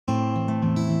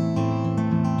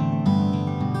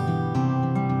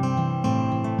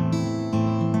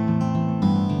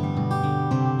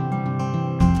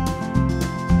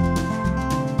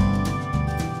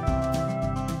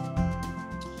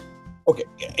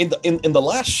In the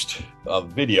last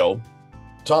video,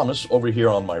 Thomas over here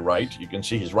on my right, you can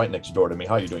see he's right next door to me.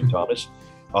 How are you doing, Thomas?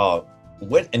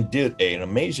 Went and did an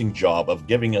amazing job of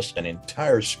giving us an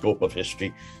entire scope of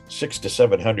history, 600 to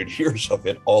 700 years of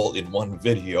it, all in one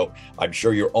video. I'm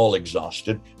sure you're all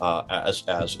exhausted, as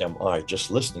am I,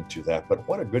 just listening to that. But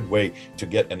what a good way to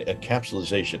get an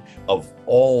encapsulation of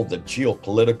all the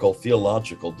geopolitical,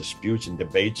 theological disputes and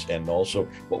debates, and also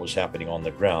what was happening on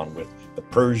the ground with the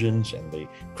Persians and the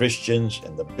Christians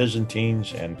and the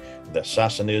Byzantines and the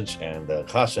Sassanids and the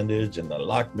Hassanids and the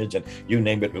Lakhmids, and you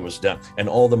name it, it was done, and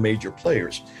all the major players.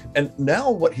 And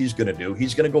now what he's going to do,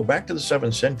 he's going to go back to the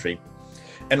 7th century,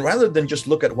 and rather than just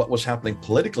look at what was happening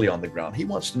politically on the ground, he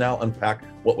wants to now unpack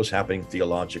what was happening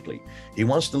theologically. He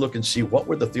wants to look and see what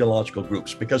were the theological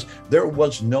groups, because there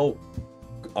was no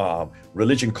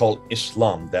religion called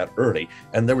Islam that early,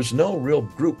 and there was no real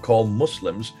group called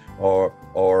Muslims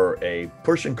or a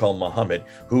person called Muhammad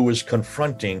who was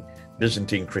confronting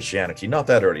Byzantine Christianity. Not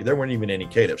that early. There weren't even any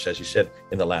caliphs, as he said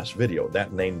in the last video.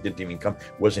 That name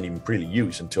wasn't even really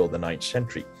used until the 9th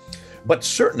century. But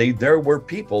certainly there were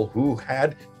people who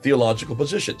had theological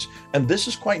positions. And this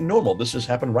is quite normal. This has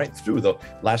happened right through the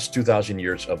last 2,000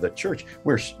 years of the church,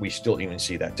 where we still even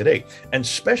see that today. And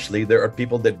especially there are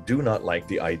people that do not like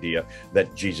the idea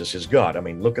that Jesus is God. I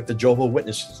mean, look at the Jehovah's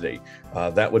Witnesses today.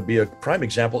 That would be a prime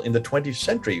example in the 20th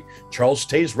century. Charles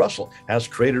Taze Russell has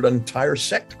created an entire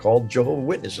sect called Jehovah's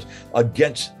Witnesses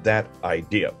against that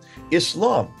idea.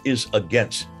 Islam is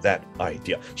against that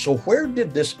idea. So where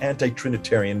did this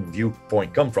anti-Trinitarian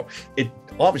viewpoint come from? It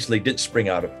obviously didn't spring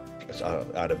out of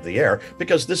the air,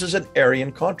 because this is an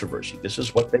Arian controversy. This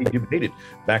is what they debated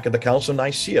back at the Council of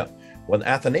Nicaea, when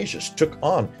Athanasius took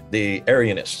on the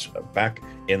Arianists back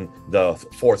in the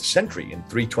 4th century in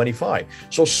 325.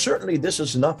 So certainly this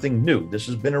is nothing new. This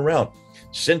has been around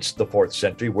since the 4th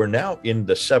century. We're now in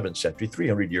the 7th century,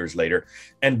 300 years later,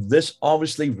 and this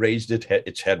obviously raised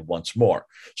its head once more.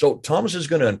 So Thomas is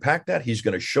going to unpack that. He's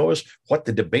going to show us what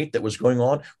the debate that was going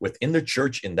on within the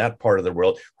church in that part of the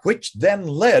world, which then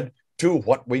led to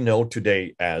what we know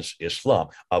today as Islam,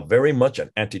 very much an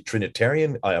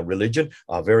anti-Trinitarian religion,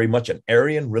 very much an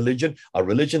Arian religion, a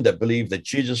religion that believed that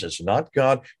Jesus is not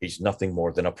God, he's nothing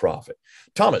more than a prophet.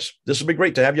 Thomas, this will be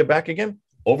great to have you back again.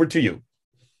 Over to you.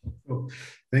 Oh,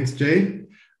 thanks, Jay.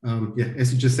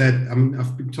 As you just said,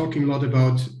 I've been talking a lot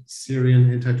about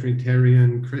Syrian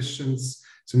anti-Trinitarian Christians.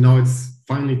 So now it's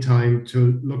finally time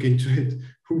to look into it.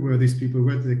 Who were these people?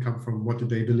 Where did they come from? What did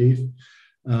they believe?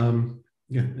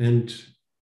 And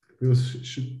we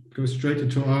should go straight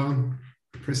into our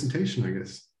presentation, I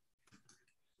guess.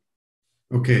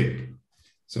 Okay,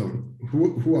 so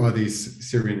who are these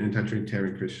Syrian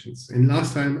anti-Trinitarian Christians? And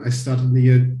last time I started in the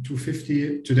year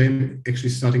 250. Today I'm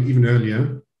actually starting even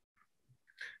earlier,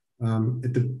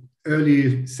 at the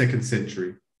early 2nd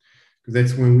century.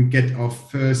 That's when we get our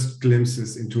first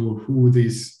glimpses into who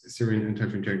these Syrian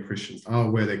anti-Trinitarian Christians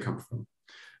are, where they come from.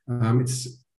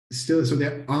 It's still, so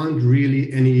there aren't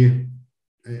really any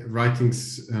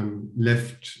writings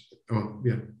left,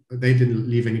 they didn't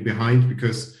leave any behind,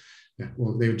 because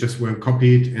they just weren't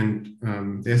copied, and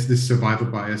there's this survival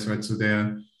bias, right? So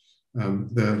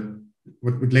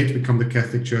what would later become the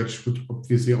Catholic Church would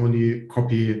obviously only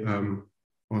copy, or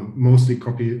mostly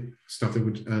copy stuff that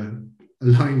would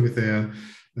align with their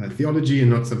theology and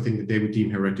not something that they would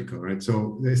deem heretical, right?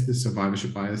 So there's this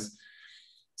survivorship bias.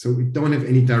 So we don't have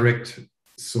any direct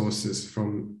sources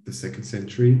from the 2nd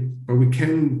century, but we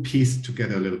can piece it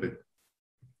together a little bit.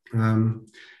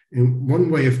 And one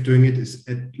way of doing it is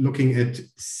looking at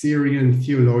Syrian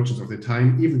theologians of the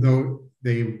time, even though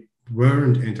they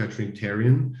weren't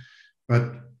anti-Trinitarian,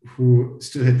 but who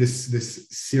still had this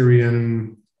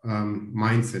Syrian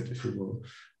mindset, if you will,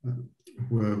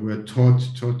 who were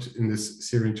taught in this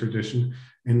Syrian tradition.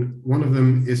 And one of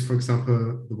them is, for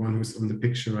example, the one who's on the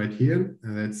picture right here.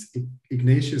 That's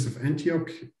Ignatius of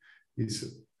Antioch.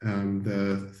 He's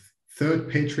the 3rd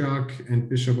patriarch and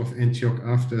bishop of Antioch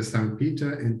after St.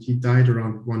 Peter, and he died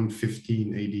around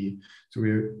 115 AD. So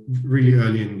we're really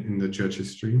early in the church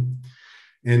history.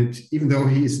 And even though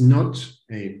he is not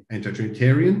an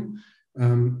anti-Trinitarian,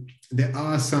 there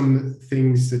are some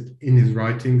things that in his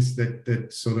writings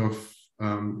that sort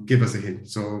of give us a hint.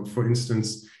 So, for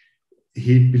instance,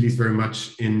 he believes very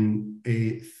much in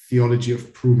a theology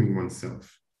of proving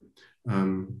oneself.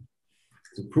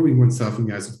 So proving oneself in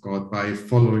the eyes of God by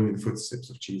following in the footsteps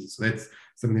of Jesus. So that's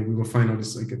something that we will find out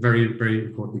is like a very, very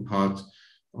important part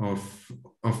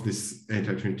of this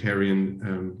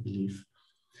anti-Trinitarian belief.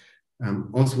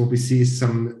 Also, what we see is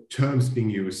some terms being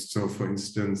used. So, for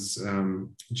instance,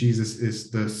 Jesus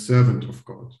is the servant of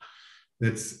God.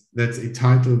 That's a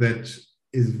title that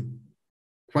is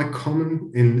quite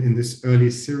common in this early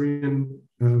Syrian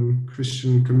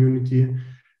Christian community.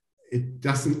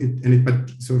 But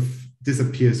sort of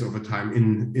disappears over time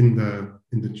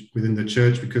within the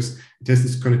church, because it has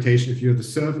this connotation: if you're the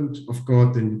servant of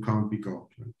God, then you can't be God.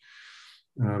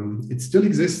 It still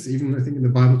exists, even I think in the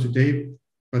Bible today,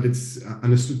 but it's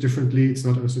understood differently. It's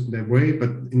not understood in that way. But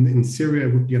in Syria,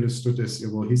 it would be understood as,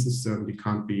 well, he's a servant; he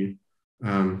can't be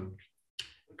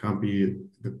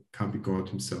God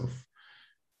himself.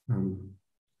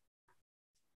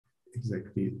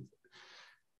 Exactly.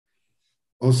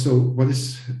 Also, what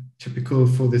is typical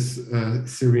for this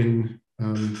Syrian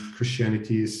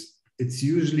Christianity is it's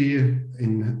usually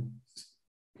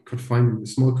confined in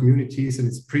small communities, and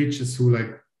it's preachers who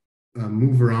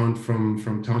move around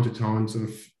from town to town, sort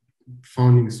of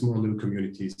founding small little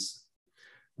communities.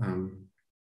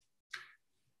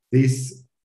 These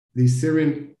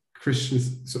Syrian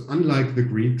Christians, so unlike the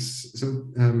Greeks,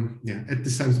 at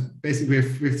this time, basically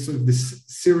we have sort of this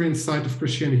Syrian side of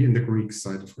Christianity and the Greek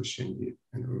side of Christianity,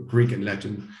 and Greek and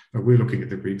Latin, but we're looking at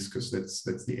the Greeks because that's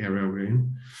the area we're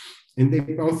in. And they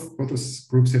both those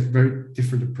groups have very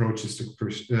different approaches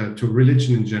to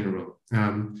religion in general.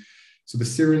 So the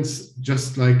Syrians,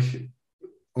 just like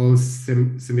all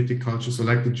Semitic cultures, so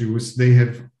like the Jews,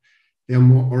 they are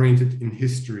more oriented in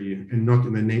history and not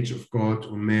in the nature of God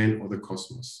or man or the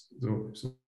cosmos.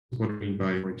 So what do we mean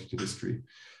by oriented in history?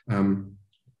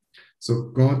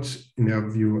 So God, in their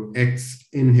view, acts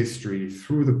in history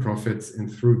through the prophets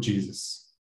and through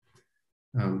Jesus.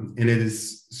 And it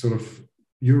is sort of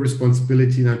your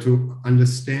responsibility now to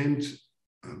understand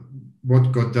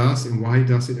what God does and why he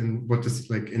does it, and what does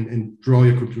it and draw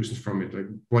your conclusions from it. Like,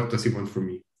 what does he want from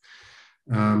me?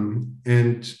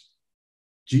 And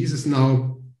Jesus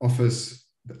now offers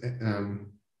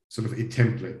sort of a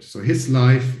template. So his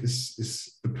life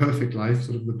is the perfect life,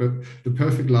 sort of the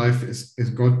perfect life as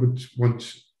God would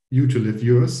want you to live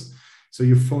yours. So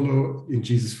you follow in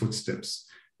Jesus' footsteps.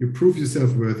 You prove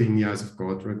yourself worthy in the eyes of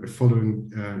God, right, by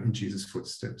following in Jesus'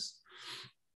 footsteps.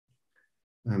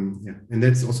 And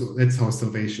that's how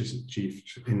salvation is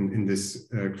achieved in this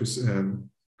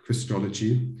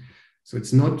Christology. So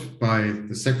it's not by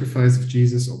the sacrifice of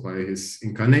Jesus or by his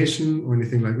incarnation or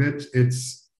anything like that.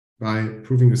 It's by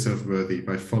proving yourself worthy,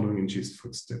 by following in Jesus'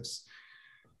 footsteps.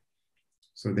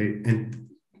 So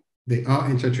they are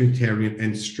anti-Trinitarian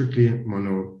and strictly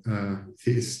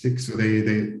monotheistic. So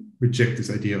they reject this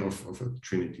idea of a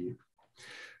Trinity.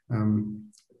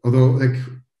 Although,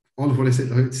 all of what I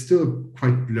said, it's still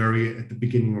quite blurry at the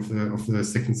beginning of the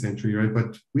second century, right?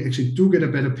 But we actually do get a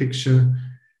better picture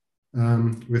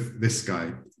with this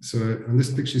guy. So on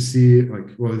this picture, you see,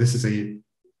 this is a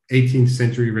 18th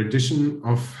century rendition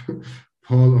of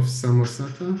Paul of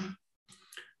Samosata,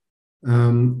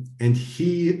 and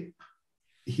he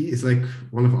is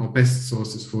one of our best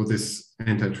sources for this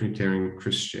anti-Trinitarian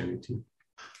Christianity.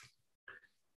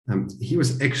 He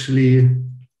was actually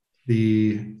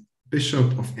the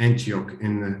Bishop of Antioch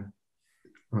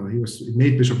he was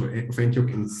made Bishop of Antioch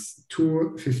in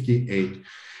 258.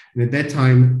 And at that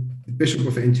time, the Bishop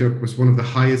of Antioch was one of the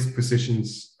highest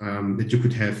positions that you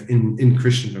could have in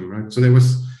Christendom, right? So there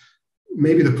was,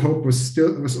 maybe the Pope was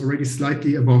already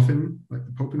slightly above him, like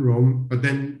the Pope in Rome, but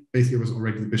then basically was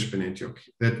already the Bishop in Antioch.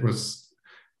 That was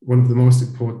one of the most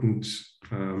important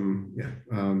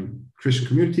Christian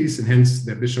communities, and hence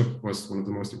their bishop was one of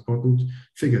the most important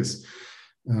figures.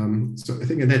 So I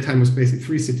think at that time it was basically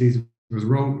three cities. It was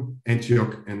Rome,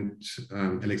 Antioch, and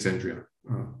Alexandria,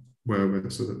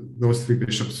 those three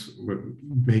bishops were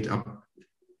made up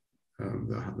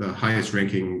the highest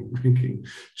ranking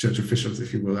church officials,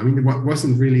 if you will. I mean, it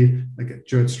wasn't really like a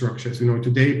church structure as we know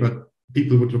today, but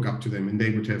people would look up to them, and they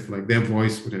would have their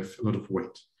voice would have a lot of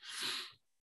weight.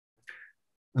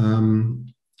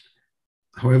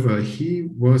 However, he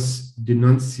was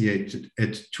denunciated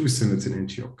at two synods in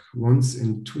Antioch, once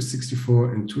in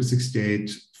 264 and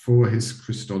 268 for his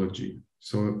Christology.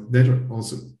 So that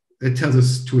tells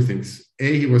us two things.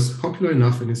 A, he was popular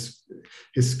enough in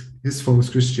his form of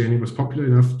Christianity, was popular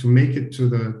enough to make it to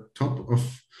the top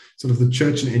of sort of the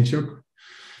church in Antioch,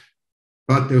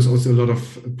 but there was also a lot of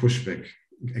pushback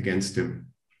against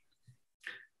him.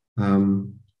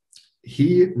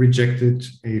 He rejected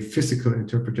a physical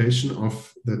interpretation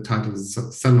of the title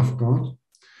Son of God.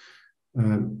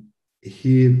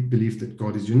 He believed that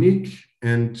God is unique,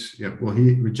 and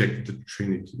he rejected the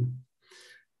Trinity.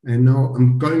 And now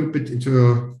I'm going a bit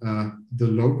into the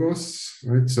Logos,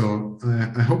 right? So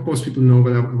I hope most people know,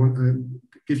 but I want to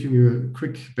give you a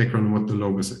quick background on what the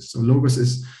Logos is. So Logos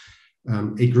is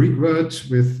a Greek word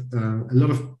with a lot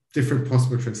of different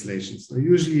possible translations. So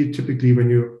usually, typically, when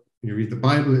you read the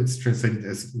Bible, it's translated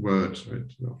as word,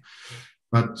 right?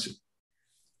 But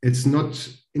it's not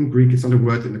in Greek, it's not a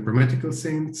word in the grammatical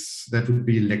sense. That would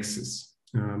be lexis.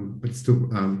 But still,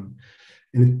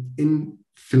 in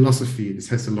philosophy, this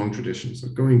has a long tradition. So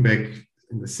going back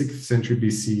in the 6th century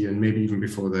BC, and maybe even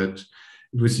before that,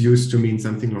 it was used to mean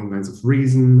something along the lines of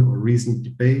reason or reasoned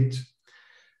debate.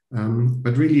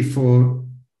 But really for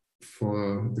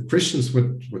the Christians, what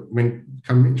when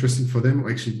become interesting for them, or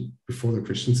actually before the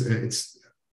Christians, it's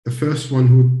the first one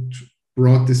who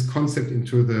brought this concept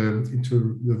into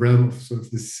the realm of sort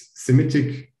of this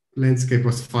Semitic landscape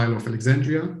was Philo of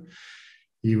Alexandria.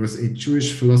 He was a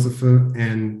Jewish philosopher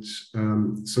and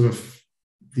sort of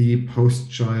the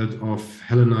post-child of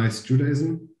Hellenized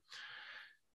Judaism.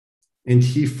 And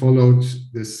he followed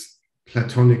these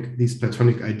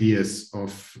Platonic ideas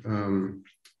of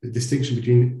the distinction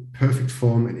between perfect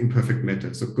form and imperfect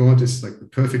matter. So God is like the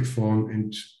perfect form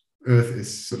and earth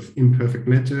is sort of imperfect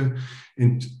matter.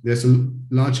 And there's a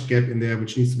large gap in there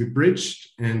which needs to be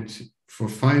bridged. And for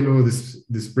Philo,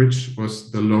 this bridge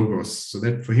was the Logos. So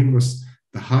that for him was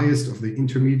the highest of the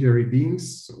intermediary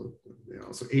beings. So there are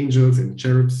also angels and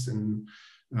cherubs and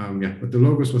but the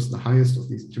Logos was the highest of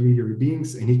these intermediary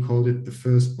beings, and he called it the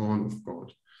firstborn of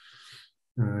God.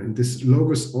 And this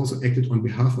Logos also acted on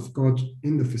behalf of God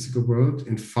in the physical world,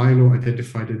 and Philo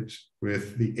identified it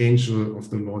with the angel of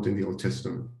the Lord in the Old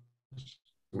Testament.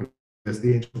 As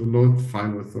the angel of the Lord,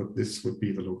 Philo thought this would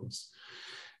be the Logos.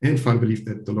 And Philo believed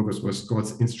that the Logos was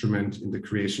God's instrument in the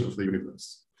creation of the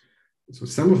universe. So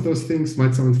some of those things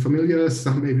might sound familiar,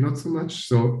 some maybe not so much.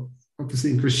 So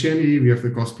obviously in Christianity, we have the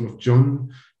Gospel of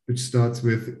John, which starts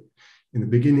with, in the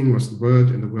beginning was the Word,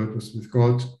 and the Word was with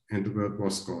God, and the Word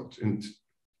was God. And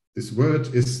this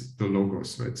Word is the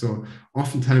Logos, right? So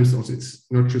oftentimes also it's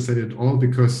not translated at all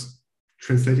because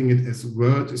translating it as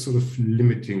word is sort of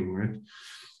limiting, right?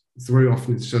 So very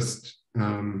often it's just,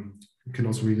 you can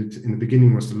also read it, in the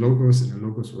beginning was the Logos, and the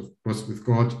Logos was with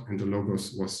God, and the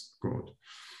Logos was God.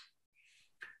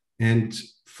 And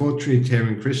for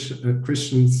Trinitarian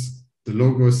Christians, the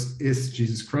Logos is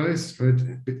Jesus Christ, right?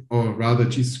 Or rather,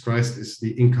 Jesus Christ is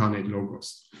the incarnate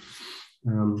Logos.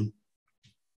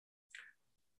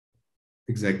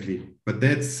 Exactly. But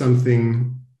that's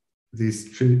something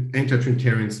these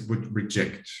anti-Trinitarians would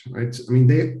reject, right? I mean,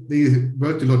 they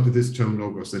worked a lot with this term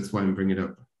Logos. That's why I'm bringing it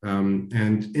up.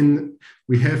 And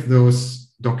we have those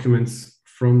documents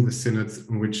from the synods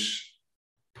in which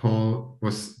Paul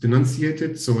was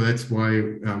denunciated. So that's why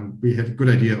we have a good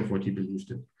idea of what he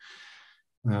believed in.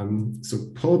 So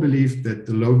Paul believed that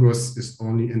the Logos is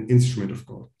only an instrument of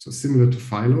God. So similar to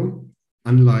Philo,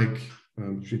 unlike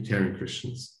Trinitarian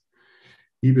Christians.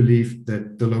 He believed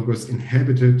that the Logos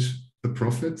inhabited the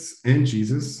prophets and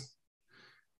Jesus.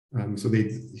 So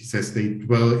he says they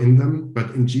dwell in them,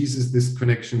 but in Jesus, this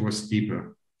connection was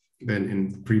deeper than in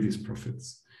the previous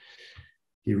prophets.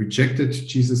 He rejected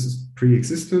Jesus'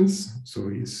 pre-existence. So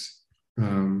he's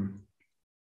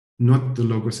not the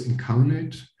Logos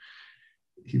incarnate.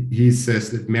 He says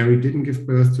that Mary didn't give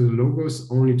birth to the Logos,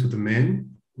 only to the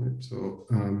man. Right? So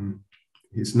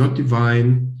he's not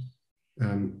divine.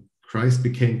 Christ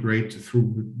became great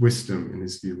through wisdom in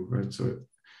his view, right? So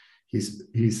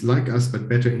he's like us, but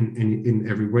better in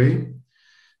every way.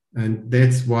 And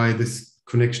that's why this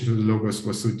connection to the Logos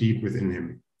was so deep within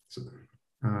him. So,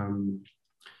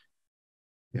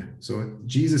 so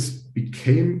Jesus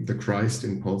became the Christ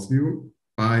in Paul's view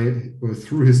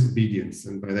through his obedience.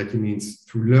 And by that he means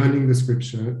through learning the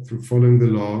scripture, through following the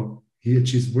law, he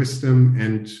achieves wisdom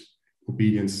and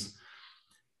obedience.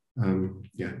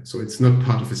 So it's not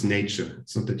part of his nature.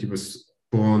 It's not that he was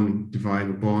born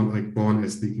divine, born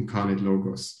as the incarnate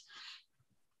Logos.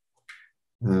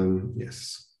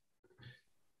 Yes.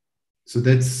 So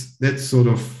that's sort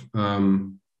of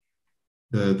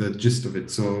the gist of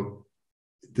it. So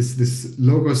this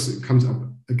Logos comes up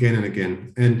again and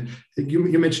again. And you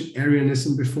mentioned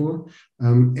Arianism before.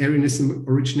 Arianism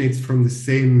originates from the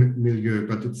same milieu,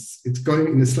 but it's going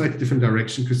in a slightly different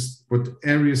direction, because what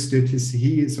Arius did is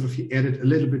he added a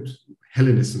little bit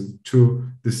Hellenism to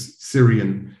this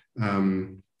Syrian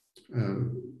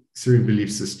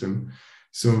belief system.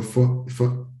 So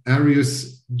for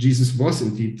Arius, Jesus was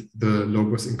indeed the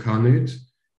Logos incarnate.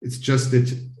 It's just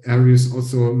that Arius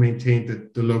also maintained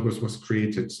that the Logos was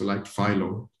created, so like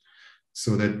Philo,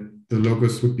 so that the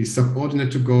Logos would be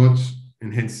subordinate to God,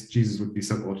 and hence Jesus would be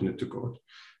subordinate to God.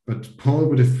 But Paul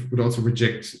would also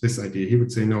reject this idea. He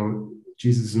would say, no,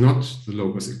 Jesus is not the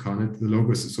Logos incarnate. The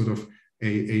Logos is sort of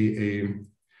a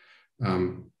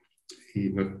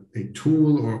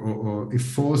tool or a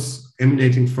force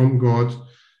emanating from God,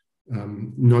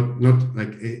 not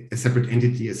like a separate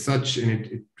entity as such, and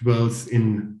it dwells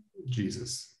in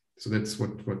Jesus. So that's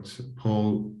what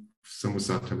Paul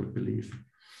Samosata would believe.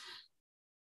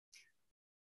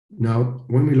 Now,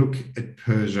 when we look at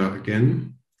Persia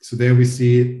again, so there we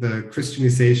see the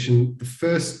Christianization. The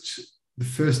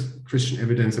first Christian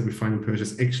evidence that we find in Persia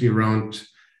is actually around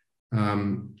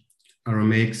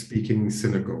Aramaic-speaking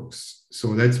synagogues.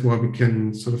 So that's why we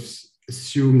can sort of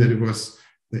assume that it was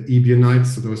the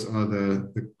Ebionites, so those are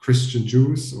the Christian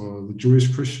Jews or the Jewish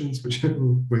Christians, whichever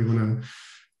way you want to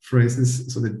phrase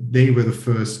this, so that they were the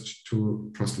first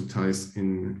to proselytize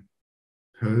in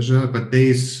Persia, but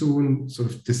they soon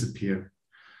sort of disappear.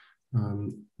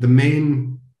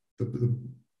 The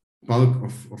bulk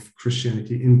of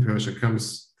Christianity in Persia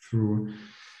comes through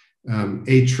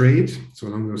a trade. So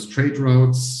along those trade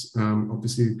routes,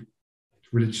 obviously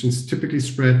religions typically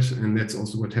spread, and that's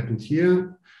also what happened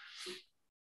here.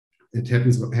 It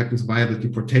happens via the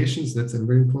deportations. That's a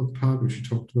very important part, which we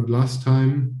talked about last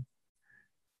time.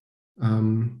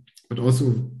 But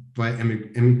also by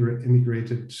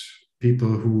emigrated people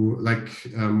who, like,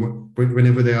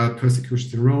 whenever there are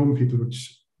persecutions in Rome, people would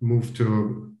move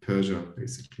to Persia,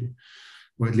 basically.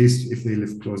 Or at least if they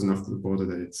live close enough to the border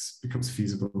that it becomes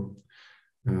feasible.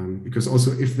 Because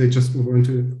also if they just move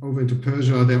over into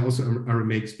Persia, there are also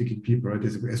Aramaic-speaking people, right?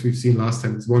 As we've seen last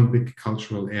time, it's one big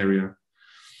cultural area.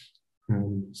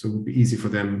 So it would be easy for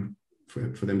them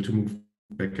to move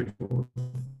back and forth.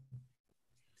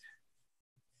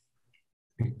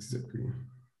 Exactly.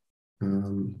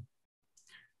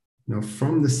 Now,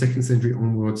 from the 2nd century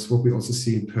onwards, what we also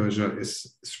see in Persia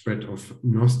is spread of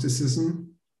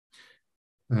Gnosticism,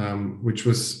 which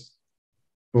was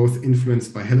both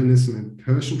influenced by Hellenism and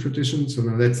Persian tradition. So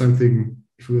now that's something,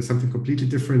 if it was something completely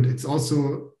different, it's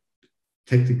also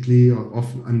technically or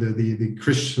often under the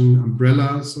Christian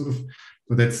umbrella, sort of,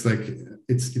 but that's like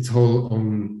its whole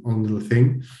own little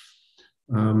thing.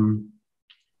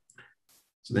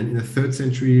 So then in the 3rd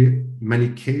century,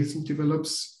 Manichaeism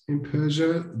develops in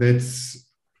Persia. That's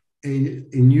a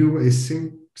new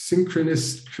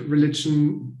synchronous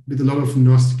religion with a lot of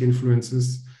Gnostic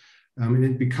influences. And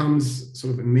it becomes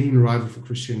sort of a main rival for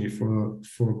Christianity for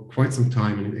quite some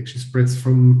time. And it actually spreads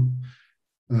from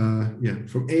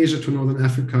Asia to Northern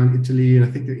Africa and Italy. And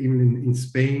I think that even in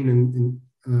Spain, and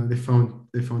they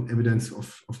found evidence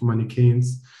of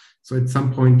Manichaeans. So at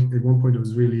one point, it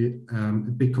was really a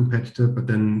big competitor, but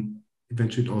then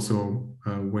eventually it also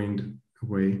waned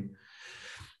away.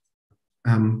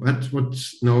 But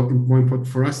what's now more important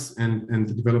for us and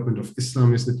the development of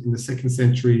Islam is that in the 2nd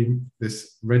century,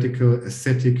 this radical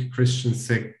ascetic Christian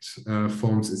sect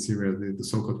forms in Syria, the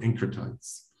so-called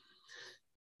Encratites.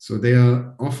 So they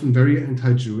are often very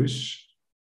anti-Jewish.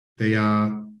 They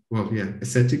are,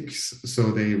 ascetics.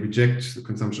 So they reject the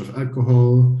consumption of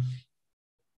alcohol.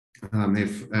 They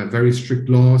have very strict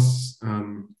laws,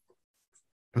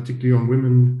 particularly on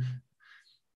women.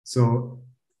 So,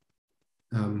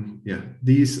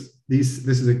 this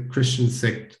is a Christian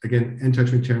sect, again,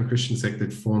 anti-Trinitarian Christian sect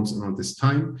that forms around this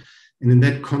time. And in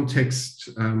that context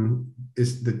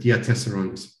is the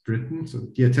Diatessaron is written. So the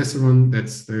Diatessaron,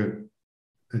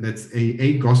 that's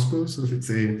a gospel. So it's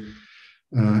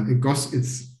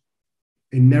it's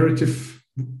a narrative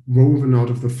woven out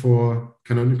of the 4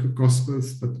 canonical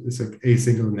gospels, but it's like a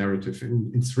single narrative.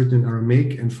 And it's written in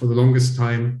Aramaic, and for the longest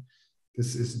time,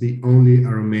 this is the only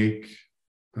Aramaic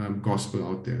gospel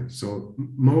out there. So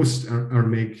most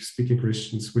Aramaic-speaking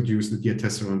Christians would use the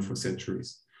Diatessaron for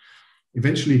centuries.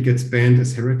 Eventually, it gets banned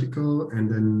as heretical,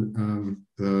 and then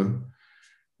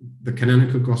the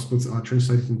canonical gospels are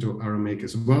translated into Aramaic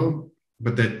as well,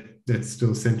 but that's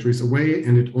still centuries away,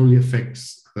 and it only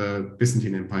affects the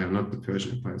Byzantine Empire, not the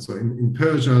Persian Empire. So in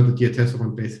Persia, the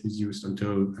Diatessaron basically is used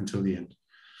until the end,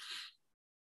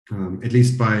 at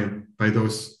least by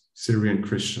those Syrian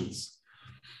Christians.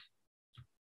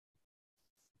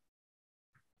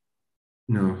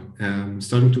 Now,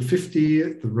 starting to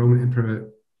 50, the Roman Emperor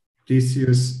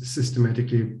Decius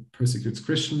systematically persecutes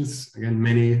Christians. Again,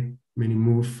 many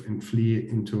move and flee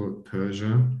into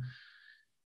Persia.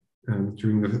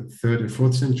 During the 3rd and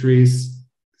 4th centuries,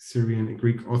 Syrian and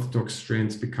Greek Orthodox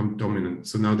strands become dominant.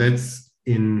 So now that's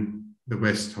in the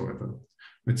West, however.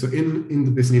 Right, so in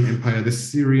the Byzantine Empire, the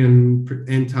Syrian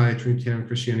anti-Trinitarian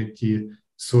Christianity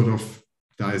sort of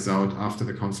dies out after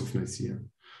the Council of Nicaea.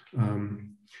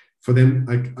 For them,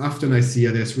 like after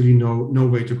Nicaea, there's really no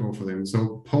way to go for them.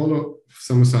 So Paulo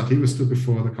Samosata, he was still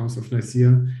before the Council of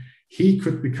Nicaea. He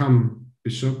could become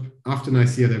bishop. After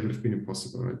Nicaea, that would have been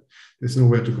impossible, right? There's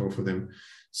nowhere to go for them.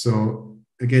 So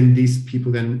again, these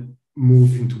people then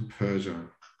move into Persia.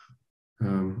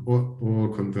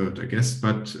 or convert, I guess,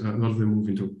 but a lot of them move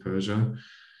into Persia.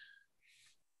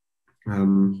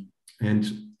 And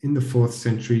in the 4th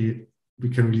century, we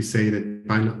can really say that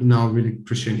by now, really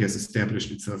Christianity has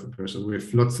established itself in Persia. We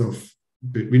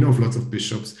know of lots of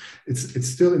bishops. It's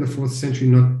still in the 4th century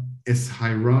not as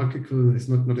hierarchical. It's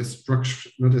not as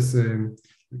structured, not as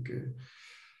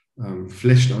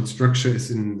fleshed out structure as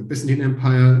in the Byzantine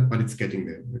Empire, but it's getting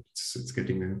there. It's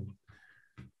getting there.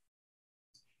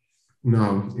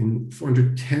 Now, in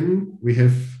 410, we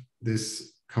have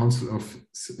this Council of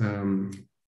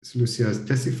Seleucia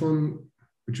Ctesiphon,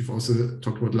 which we've also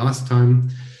talked about last time.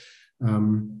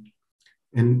 And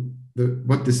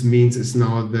what this means is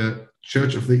now the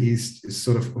Church of the East is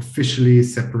sort of officially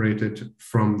separated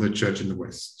from the Church in the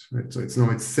West. Right? So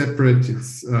it's separate,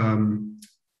 it's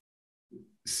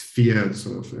sphere,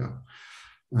 sort of, yeah.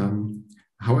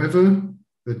 However,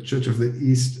 the Church of the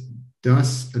East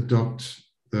does adopt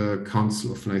the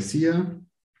Council of Nicaea,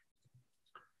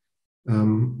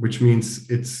 which means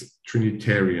it's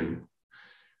Trinitarian.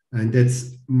 And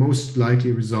that's most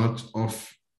likely a result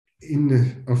of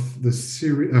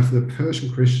the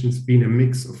Persian Christians being a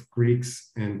mix of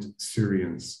Greeks and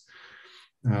Syrians.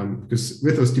 Because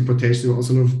with those deportations, there were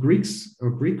also a lot of Greeks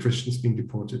or Greek Christians being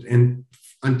deported. And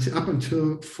up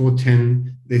until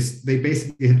 410, they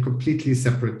basically had completely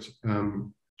separate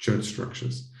church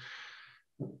structures.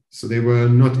 So they were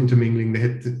not intermingling. They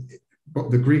had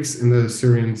the Greeks and the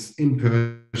Syrians in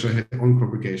Persia had their own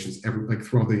congregations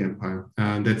throughout the empire.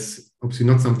 And that's obviously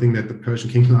not something that the Persian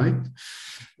king liked.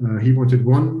 He wanted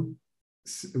one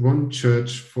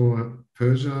church for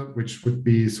Persia, which would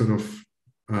be sort of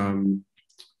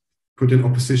put in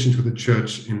opposition to the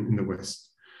church in the West.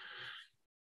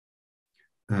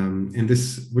 And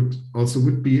this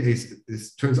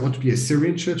turns out to be a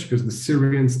Syrian church because the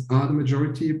Syrians are the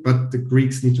majority, but the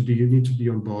Greeks need to be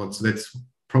on board. So that's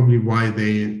probably why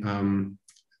they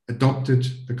adopted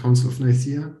the Council of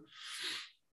Nicaea.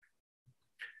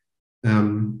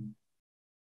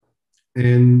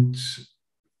 And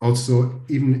also,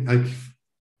 even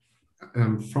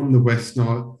from the West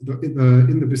now,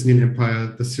 in the Byzantine Empire,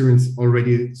 the Syrians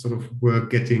already sort of were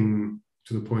getting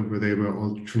to the point where they were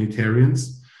all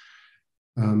Trinitarians.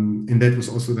 And that was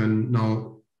also then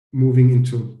now moving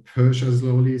into Persia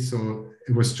slowly. So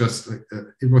it was just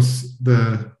it was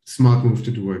the smart move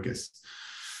to do, I guess,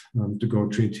 to go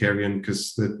Trinitarian,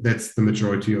 because that's the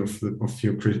majority of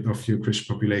your Christian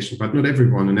population, but not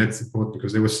everyone. And that's important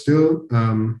because there were still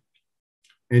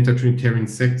anti-Trinitarian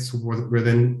sects who were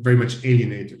then very much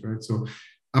alienated, right? So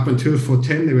up until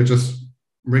 410, they were just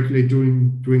regularly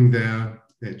doing their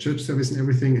church service and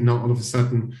everything. And now all of a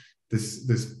sudden,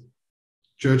 this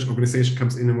church organization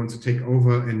comes in and wants to take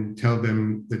over and tell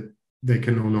them that they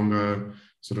can no longer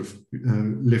sort of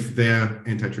live their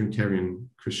anti-Trinitarian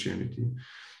Christianity.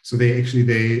 So they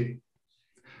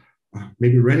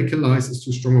maybe radicalize is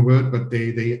too strong a word, but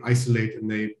they isolate and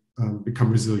they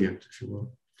become resilient, if you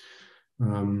will.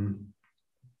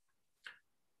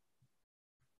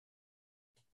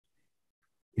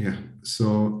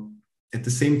 So at the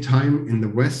same time in the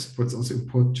West, what's also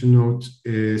important to note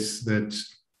is that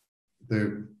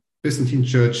the Byzantine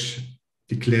Church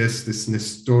declares this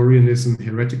Nestorianism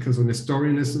heretical. So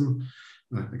Nestorianism,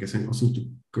 I guess I also need to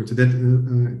go to that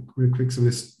real quick. So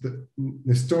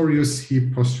Nestorius, he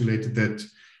postulated that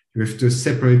you have to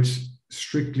separate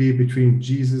strictly between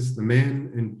Jesus, the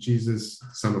man, and Jesus,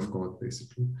 Son of God,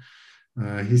 basically.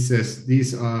 He says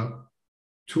these are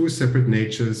two separate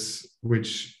natures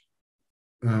which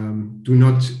do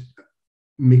not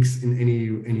mix in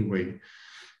any way.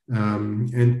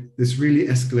 And this really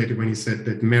escalated when he said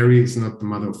that Mary is not the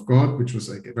mother of God, which was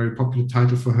like a very popular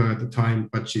title for her at the time,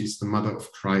 but she's the mother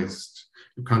of Christ.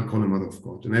 You can't call her mother of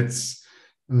God. And that's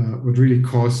what really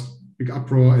caused big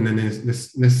uproar. And then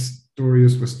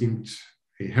Nestorius was deemed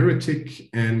a heretic,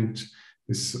 and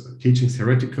his teachings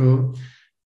heretical.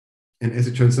 And as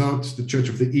it turns out, the Church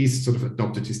of the East sort of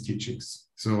adopted his teachings.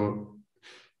 So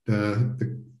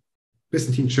the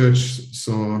Byzantine Church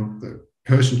saw the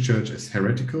Persian Church as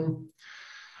heretical,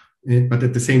 but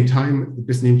at the same time, the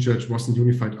Byzantine Church wasn't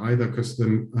unified either, because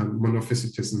the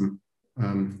monophysitism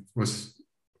was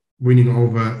winning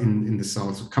over in the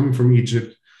south. So coming from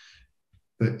Egypt,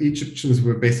 the Egyptians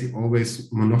were basically always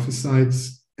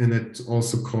monophysites, and that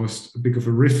also caused a bit of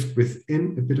a rift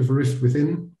within the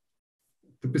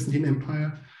Byzantine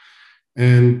Empire.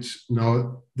 And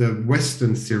now the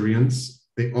Western Syrians,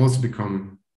 they also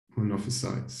become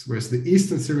monophysites, whereas the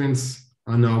Eastern Syrians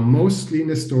are now mostly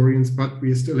Nestorians, but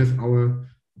we still have our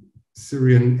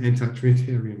Syrian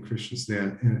anti-Trinitarian Christians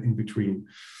there in between.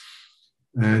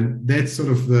 And that's sort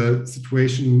of the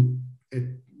situation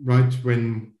right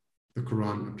when the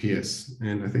Quran appears.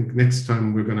 And I think next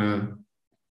time we're going to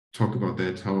talk about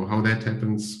that, how that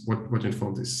happens, what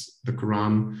informs the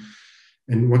Quran,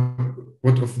 and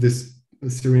what of this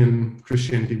Syrian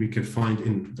Christianity we can find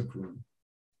in the Quran.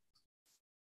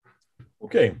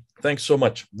 Okay, thanks so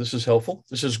much. This is helpful.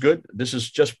 This is good. This is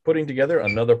just putting together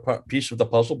another piece of the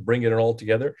puzzle, bringing it all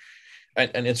together.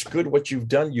 And it's good what you've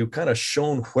done. You kind of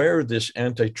shown where this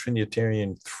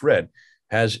anti-Trinitarian thread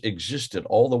has existed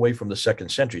all the way from the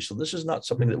 2nd century. So this is not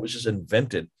something that was just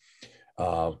invented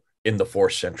in the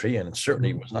 4th century, and it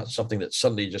certainly was not something that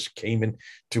suddenly just came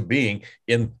into being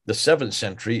in the 7th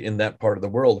century in that part of the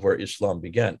world where Islam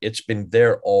began. It's been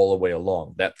there all the way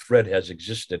along. That thread has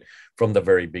existed from the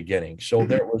very beginning. So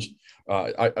there was,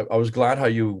 I was glad how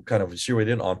you kind of zeroed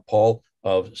in on Paul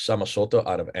of Samosata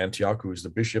out of Antioch, who was the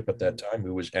bishop at that time,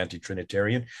 who was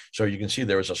anti-Trinitarian. So you can see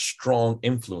there was a strong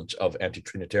influence of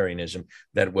anti-Trinitarianism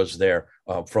that was there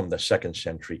from the 2nd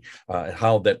century, and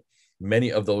how that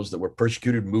many of those that were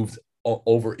persecuted moved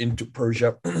over into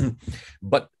Persia.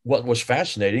 But what was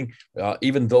fascinating,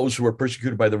 even those who were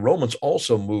persecuted by the Romans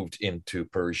also moved into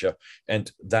Persia,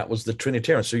 and that was the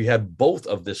Trinitarian. So you had both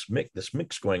of this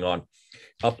mix going on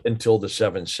up until the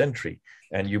 7th century.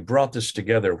 And you brought this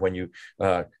together when you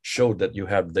showed that you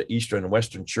have the Eastern and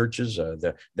Western churches,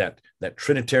 that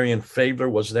Trinitarian flavor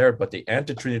was there, but the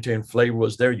anti-Trinitarian flavor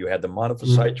was there. You had the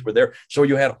Monophysites were there. So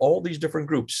you had all these different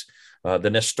groups, the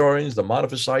Nestorians, the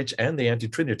Monophysites, and the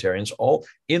anti-Trinitarians, all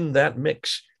in that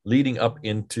mix leading up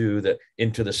into the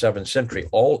 7th century,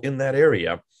 all in that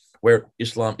area where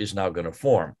Islam is now going to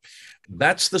form.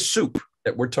 That's the soup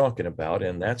that we're talking about,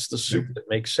 and that's the soup that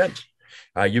makes sense.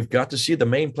 You've got to see the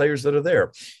main players that are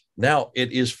there. Now,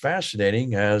 it is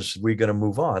fascinating as we're going to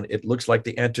move on. It looks like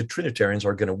the anti-Trinitarians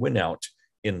are going to win out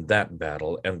in that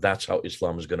battle, and that's how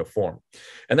Islam is going to form.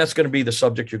 And that's going to be the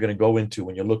subject you're going to go into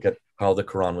when you look at how the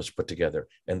Quran was put together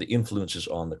and the influences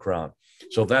on the Quran.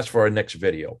 So that's for our next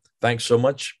video. Thanks so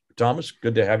much, Thomas.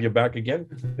 Good to have you back again.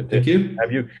 Thank you.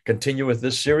 Have you continue with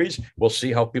this series. We'll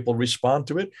see how people respond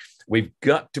to it. We've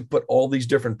got to put all these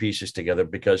different pieces together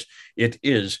because this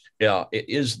is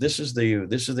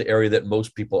the area that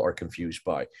most people are confused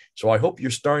by. So I hope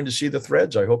you're starting to see the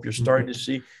threads. I hope you're starting to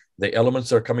see the elements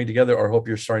that are coming together, or I hope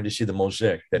you're starting to see the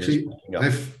mosaic that is I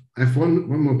have one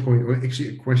more point, or actually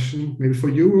a question, maybe for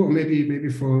you, or maybe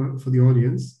for the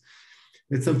audience.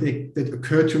 It's something that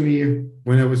occurred to me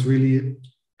when I was really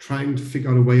trying to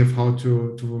figure out a way of how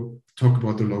to talk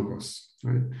about the logos,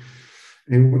 right?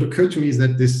 And what occurred to me is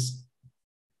that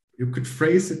you could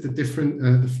phrase it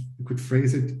you could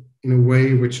phrase it in a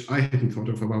way which I hadn't thought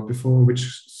of about before, which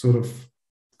sort of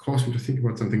caused me to think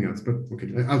about something else. But okay,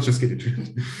 I'll just get into it.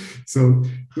 So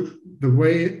the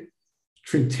way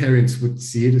Trinitarians would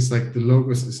see it is like the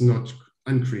logos is not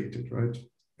uncreated, right?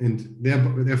 And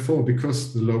therefore,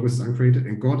 because the logos is uncreated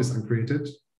and God is uncreated,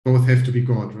 both have to be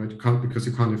God, right? Because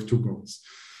you can't have two gods.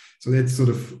 So that's sort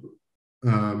of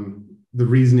the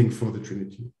reasoning for the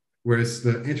Trinity. Whereas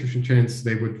the anti-Trinitarians,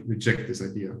 they would reject this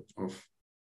idea of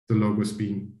the logos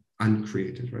being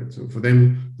uncreated, right? So for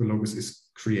them, the logos is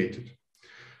created.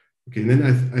 Okay, and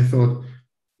then I thought,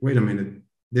 wait a minute,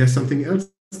 there's something else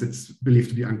that's believed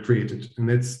to be uncreated, and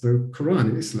that's the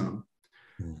Quran in Islam.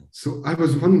 So I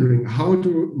was wondering, how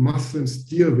do Muslims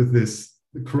deal with this?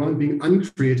 The Quran being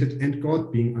uncreated and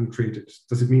God being uncreated.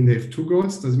 Does it mean they have two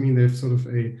gods? Does it mean they have sort of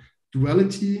a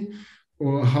duality?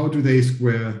 Or how do they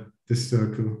square this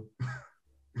circle?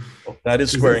 That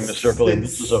is squaring the circle.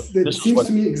 That seems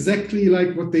to me exactly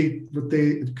like what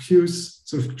they accuse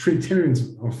sort of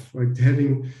Trinitarians of, like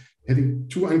having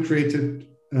two uncreated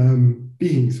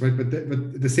beings, right?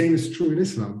 But the same is true in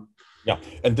Islam. Yeah,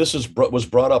 and this was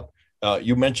brought up.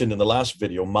 You mentioned in the last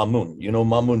video, Mamun. You know,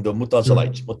 Mamun, the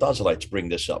Mutazilites. Mutazilites bring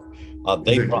this up.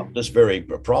 They brought this very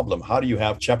problem. How do you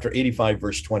have chapter 85,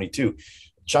 verse 22,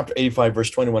 chapter 85, verse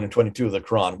 21 and 22 of the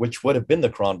Quran, which would have been the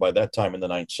Quran by that time in the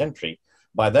 9th century?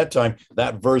 By that time,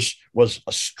 that verse was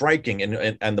striking,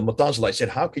 and the Mutazilites said,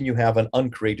 "How can you have an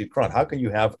uncreated Quran? How can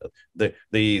you have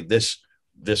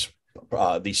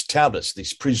these tablets,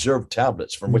 these preserved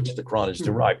tablets from which the Quran is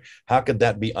derived? How could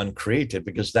that be uncreated?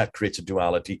 Because that creates a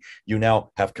duality. You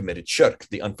now have committed shirk,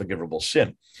 the unforgivable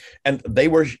sin." And they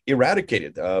were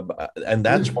eradicated. And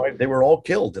that's why they were all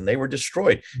killed and they were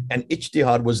destroyed. And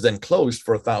Ijtihad was then closed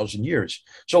for 1,000 years.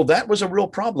 So that was a real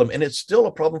problem. And it's still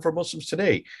a problem for Muslims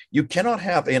today. You cannot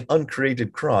have an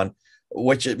uncreated Quran,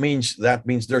 which means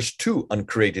there's two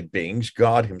uncreated beings,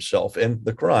 God himself and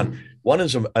the Quran. One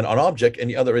is an object and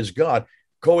the other is God,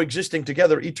 coexisting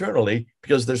together eternally,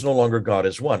 because there's no longer God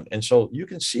as one. And so you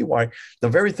can see why the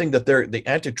very thing that the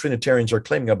anti-Trinitarians are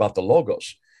claiming about the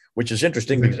logos, which is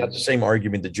interesting because that's the same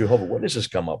argument that Jehovah's Witnesses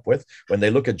come up with when they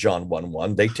look at John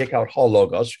 1:1. They take out ho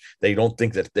logos. They don't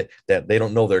think that they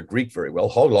don't know their Greek very well.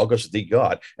 Ho logos, the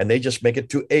God, and they just make it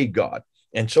to a God.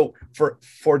 And so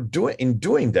in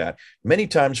doing that, many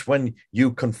times when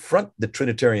you confront the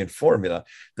Trinitarian formula,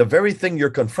 the very thing you're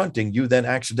confronting, you then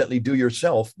accidentally do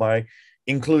yourself by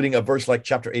including a verse like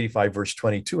chapter 85, verse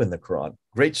 22 in the Quran.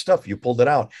 Great stuff. You pulled it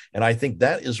out. And I think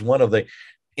that is one of the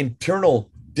internal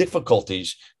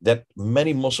difficulties that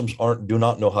many Muslims do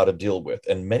not know how to deal with.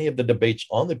 And many of the debates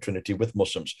on the Trinity with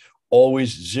Muslims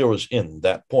always zeroes in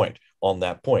on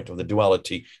that point of the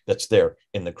duality that's there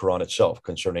in the Quran itself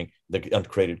concerning the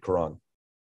uncreated Quran.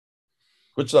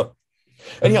 Good stuff.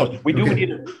 Anyhow, we do need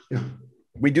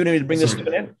to bring this to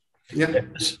an end. Yeah.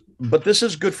 But this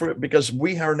is good because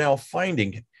we are now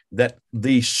finding that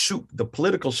the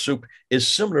political soup is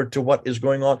similar to what is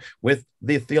going on with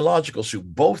the theological soup.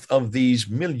 Both of these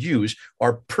milieus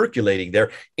are percolating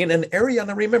there in an area,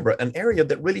 and remember, an area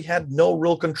that really had no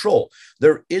real control.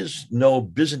 There is no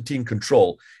Byzantine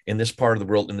control in this part of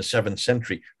the world in the 7th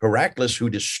century. Heraclius, who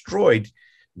destroyed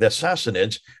the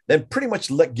Sassanids, then pretty much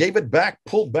gave it back,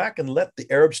 pulled back, and let the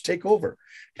Arabs take over.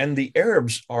 And the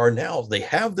Arabs they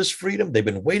have this freedom. They've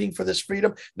been waiting for this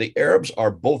freedom. The Arabs are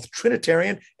both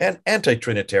Trinitarian and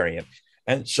anti-Trinitarian.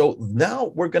 And so now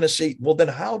we're going to see, well, then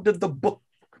how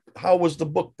was the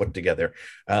book put together?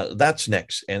 That's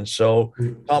next. And so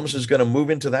Thomas is going to move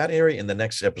into that area in the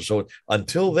next episode.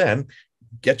 Until then,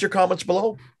 get your comments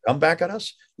below. Come back at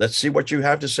us. Let's see what you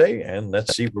have to say, and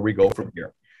let's see where we go from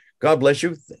here. God bless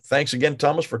you. Thanks again,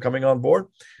 Thomas, for coming on board.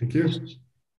 Thank you.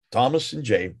 Thomas and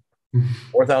Jay,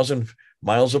 4,000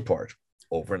 miles apart.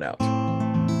 Over and out.